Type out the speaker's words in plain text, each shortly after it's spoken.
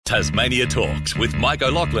Tasmania Talks with Mike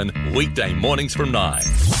O'Loughlin, weekday mornings from 9.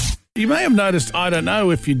 You may have noticed, I don't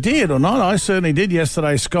know if you did or not, I certainly did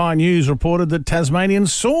yesterday, Sky News reported that Tasmanian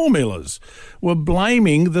sawmillers were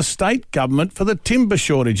blaming the state government for the timber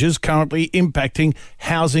shortages currently impacting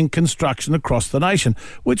housing construction across the nation,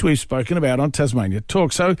 which we've spoken about on Tasmania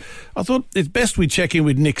Talk. So I thought it's best we check in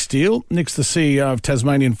with Nick Steele. Nick's the CEO of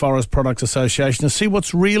Tasmanian Forest Products Association, to see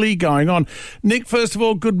what's really going on. Nick, first of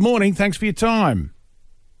all, good morning. Thanks for your time.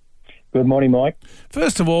 Good morning, Mike.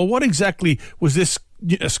 First of all, what exactly was this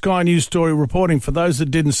Sky News story reporting for those that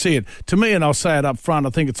didn't see it? To me, and I'll say it up front, I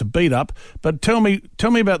think it's a beat up, but tell me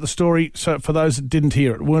about the story so for those that didn't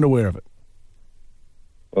hear it, weren't aware of it.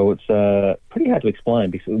 Well, it's pretty hard to explain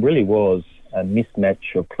because it really was a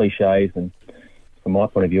mismatch of cliches and, from my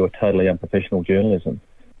point of view, a totally unprofessional journalism.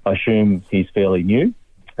 I assume he's fairly new.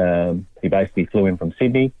 He basically flew in from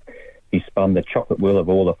Sydney. He spun the chocolate wheel of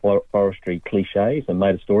all the forestry cliches and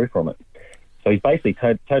made a story from it. So he's basically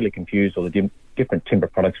totally confused all the different timber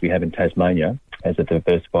products we have in Tasmania as a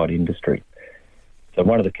diversified industry. So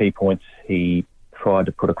one of the key points he tried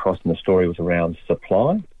to put across in the story was around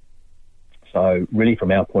supply. So really,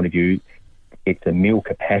 from our point of view, it's the mill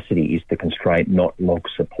capacity is the constraint, not log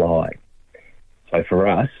supply. So for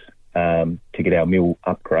us, to get our mill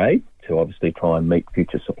upgrade, to obviously try and meet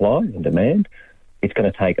future supply and demand, it's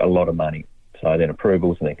going to take a lot of money. So then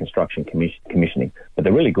approvals and then construction commissioning. But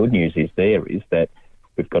the really good news is that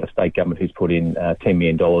we've got a state government who's put in $10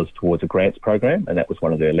 million towards a grants program, and that was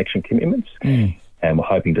one of their election commitments. And we're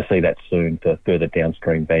hoping to see that soon for further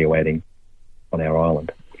downstream value adding on our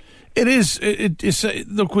island. It is.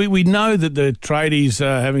 Look, we know that the tradies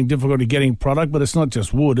are having difficulty getting product, but it's not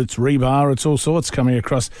just wood, it's rebar, it's all sorts coming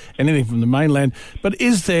across, anything from the mainland. But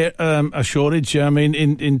is there a shortage,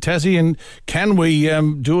 in Tassie, and can we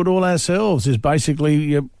do it all ourselves, is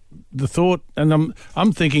basically the thought. And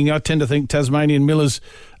I tend to think Tasmanian millers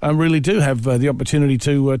really do have the opportunity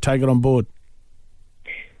to take it on board.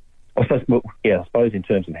 I suppose in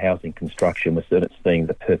terms of housing construction, we're sort of seeing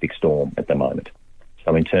the perfect storm at the moment.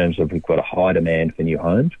 So in terms of, we've got a high demand for new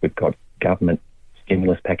homes, we've got government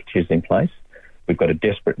stimulus packages in place, we've got a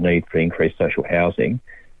desperate need for increased social housing,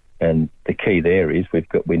 and the key there is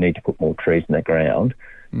we need to put more trees in the ground.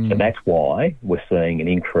 So that's why we're seeing an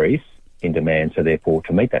increase in demand. So therefore,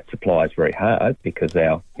 to meet that supply is very hard because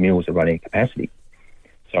our mills are running at capacity.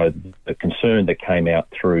 So the concern that came out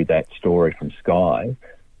through that story from Sky,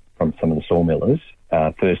 from some of the sawmillers,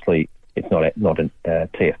 firstly, it's not a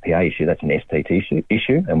TFPA issue, that's an STT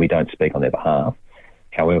issue, and we don't speak on their behalf.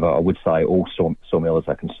 However, I would say all sawmillers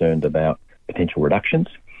are concerned about potential reductions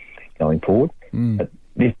going forward. But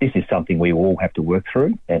this is something we all have to work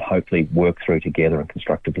through and hopefully work through together and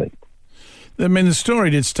constructively. I mean, the story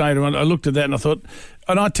did state, I looked at that and I thought,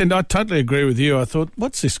 and I totally agree with you, I thought,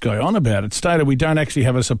 what's this guy on about? It stated we don't actually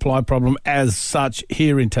have a supply problem as such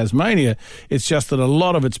here in Tasmania. It's just that a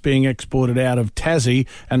lot of it's being exported out of Tassie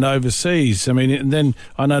and overseas. I mean, and then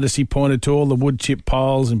I noticed he pointed to all the wood chip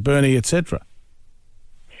piles and Burnie, etc.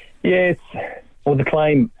 Yeah, the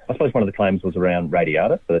claim, I suppose one of the claims was around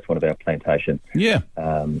radiata, so that's one of our plantation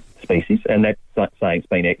species, and that's saying it's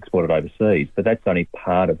been exported overseas, but that's only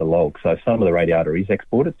part of the log. So some of the radiata is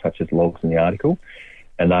exported, such as logs in the article,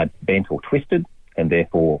 and they're bent or twisted and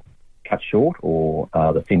therefore cut short or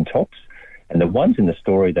the thin tops. And the ones in the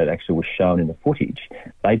story that actually was shown in the footage,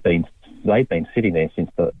 they've been sitting there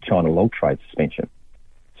since the China log trade suspension.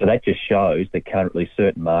 So that just shows that currently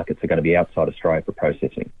certain markets are going to be outside Australia for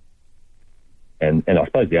processing. And I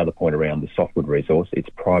suppose the other point around the softwood resource, it's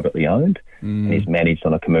privately owned and is managed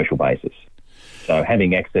on a commercial basis. So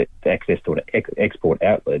having access to an export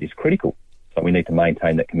outlet is critical. So we need to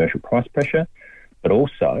maintain that commercial price pressure, but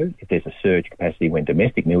also if there's a surge capacity when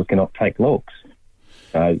domestic mills cannot take logs.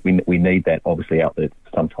 So we need that, obviously, outlet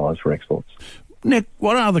sometimes for exports. Nick,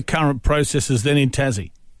 what are the current processes then in Tassie?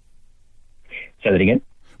 Say that again?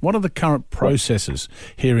 What are the current processes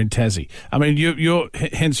here in Tassie? I mean, you're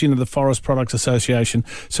hence the Forest Products Association.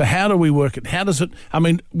 So how do we work it? How does it? I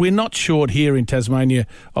mean, we're not short here in Tasmania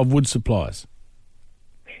of wood supplies.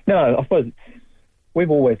 No, I suppose we've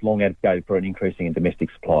always long advocated for an increasing in domestic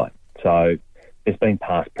supply. So there's been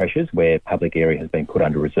past pressures where public area has been put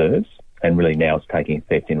under reserves, and really now it's taking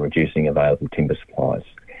effect in reducing available timber supplies.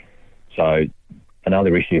 So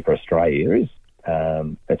another issue for Australia is,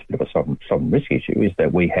 that's a bit of a sovereign risk issue, is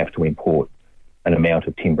that we have to import an amount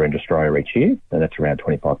of timber into Australia each year, and that's around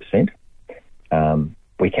 25%.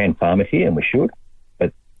 We can farm it here, and we should,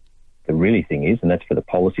 but the really thing is, and that's for the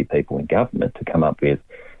policy people in government to come up with,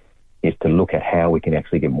 is to look at how we can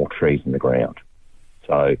actually get more trees in the ground.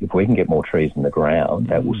 So if we can get more trees in the ground,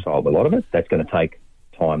 that will solve a lot of it. That's going to take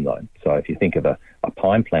time, though. So if you think of a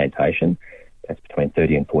pine plantation, that's between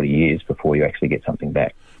 30 and 40 years before you actually get something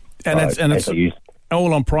back. And it's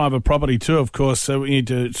all on private property too, of course, so we need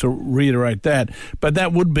to sort of reiterate that. But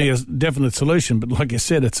that would be a definite solution. But like you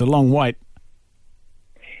said, it's a long wait.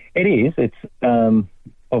 It is. It's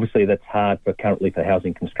obviously that's hard currently for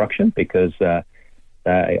housing construction because they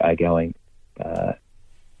are going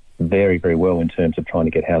very, very well in terms of trying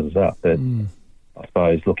to get houses up. But I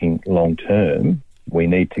suppose looking long term, we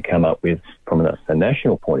need to come up with, from a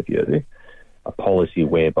national point of view, a policy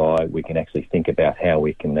whereby we can actually think about how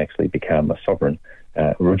we can actually become a sovereign,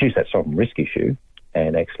 reduce that sovereign risk issue,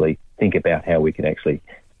 and actually think about how we can actually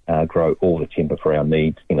grow all the timber for our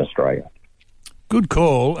needs in Australia. Good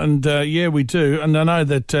call, and yeah, we do. And I know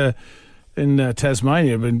that in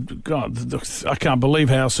Tasmania, God, I can't believe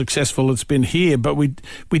how successful it's been here, but we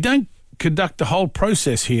don't conduct the whole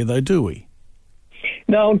process here, though, do we?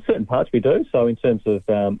 No, in certain parts we do. So in terms of,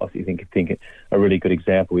 I think a really good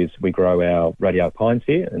example is we grow our radio pines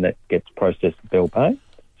here, and that gets processed at Bell Bay.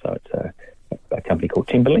 So it's a company called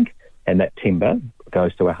Timberlink, and that timber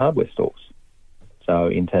goes to our hardware stores. So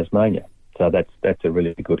in Tasmania, so that's a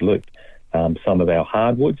really good loop. Some of our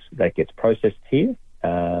hardwoods that gets processed here,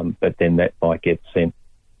 but then that might get sent,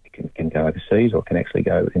 can go overseas or can actually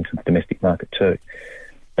go into the domestic market too.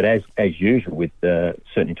 But as usual with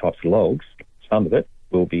certain types of logs, some of it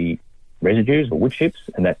will be residues or wood chips,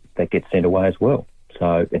 and that gets sent away as well.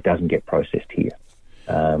 So it doesn't get processed here.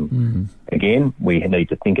 Again, we need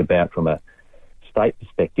to think about from a state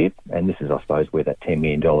perspective, and this is, I suppose, where that $10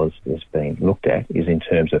 million has been looked at, is in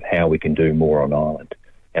terms of how we can do more on island.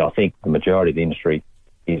 And I think the majority of the industry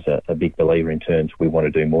is a big believer in terms we want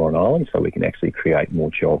to do more on island so we can actually create more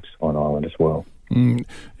jobs on island as well.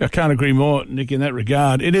 I can't agree more, Nick, in that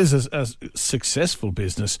regard. It is a successful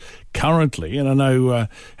business currently, and I know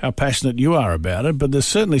how passionate you are about it, but there's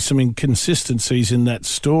certainly some inconsistencies in that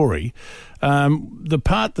story. The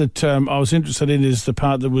part that I was interested in is the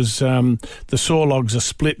part that was the saw logs are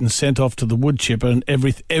split and sent off to the wood chipper, and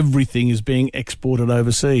everything is being exported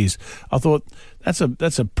overseas. I thought that's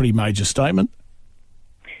a pretty major statement.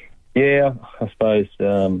 Yeah, I suppose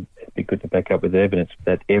it'd be good to back up with evidence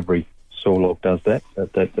that every saw log does that.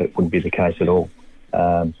 That wouldn't be the case at all.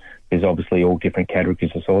 There's obviously all different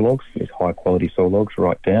categories of saw logs. There's high quality saw logs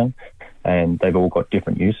right down, and they've all got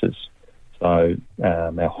different uses. So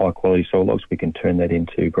our high quality saw logs, we can turn that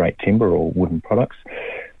into great timber or wooden products.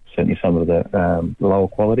 Certainly some of the lower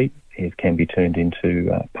quality can be turned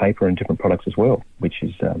into paper and different products as well, which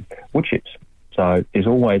is wood chips. So there's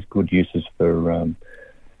always good uses for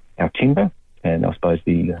our timber. And I suppose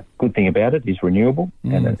the good thing about it is renewable,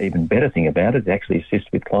 and an even better thing about it actually assists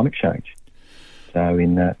with climate change, so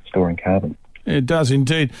in storing carbon. It does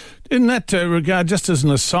indeed. In that regard, just as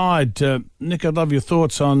an aside, Nick, I'd love your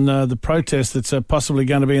thoughts on the protest that's possibly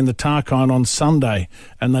going to be in the Tarkine on Sunday,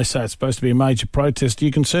 and they say it's supposed to be a major protest. Are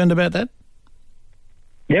you concerned about that?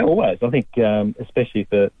 Yeah, always. I think especially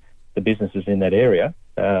for the businesses in that area,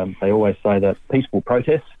 they always say that peaceful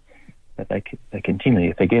protests, that they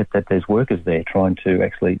continually forget that there's workers there trying to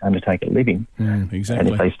actually undertake a living. Exactly. And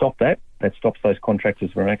if they stop that stops those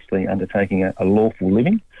contractors from actually undertaking a lawful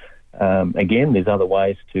living. Again, there's other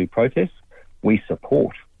ways to protest. We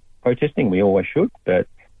support protesting, we always should, but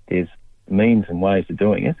there's means and ways of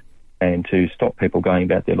doing it, and to stop people going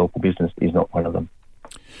about their lawful business is not one of them.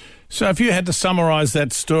 So if you had to summarise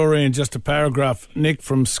that story in just a paragraph, Nick,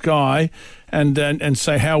 from Sky, and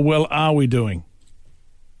say how well are we doing?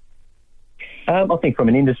 I think from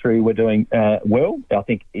an industry we're doing well. I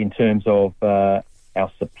think in terms of our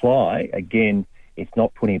supply, again, it's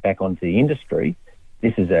not putting it back onto the industry.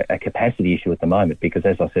 This is a capacity issue at the moment because,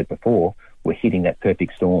 as I said before, we're hitting that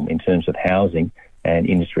perfect storm in terms of housing and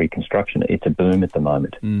industry construction. It's a boom at the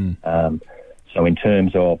moment. So in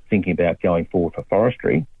terms of thinking about going forward for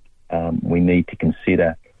forestry, we need to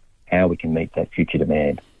consider how we can meet that future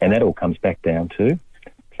demand. And that all comes back down to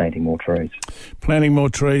planting more trees. Planting more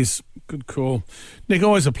trees. Good call. Nick,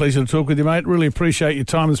 always a pleasure to talk with you, mate. Really appreciate your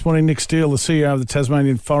time this morning. Nick Steele, the CEO of the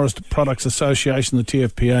Tasmanian Forest Products Association, the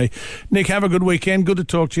TFPA. Nick, have a good weekend. Good to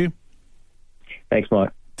talk to you. Thanks, Mike.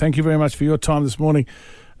 Thank you very much for your time this morning.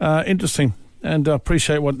 Interesting, and I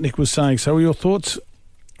appreciate what Nick was saying. So your thoughts?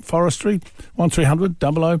 Forestry, 1300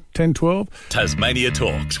 00 1012. Tasmania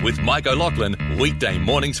Talks with Mike O'Loughlin, weekday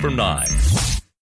mornings from 9.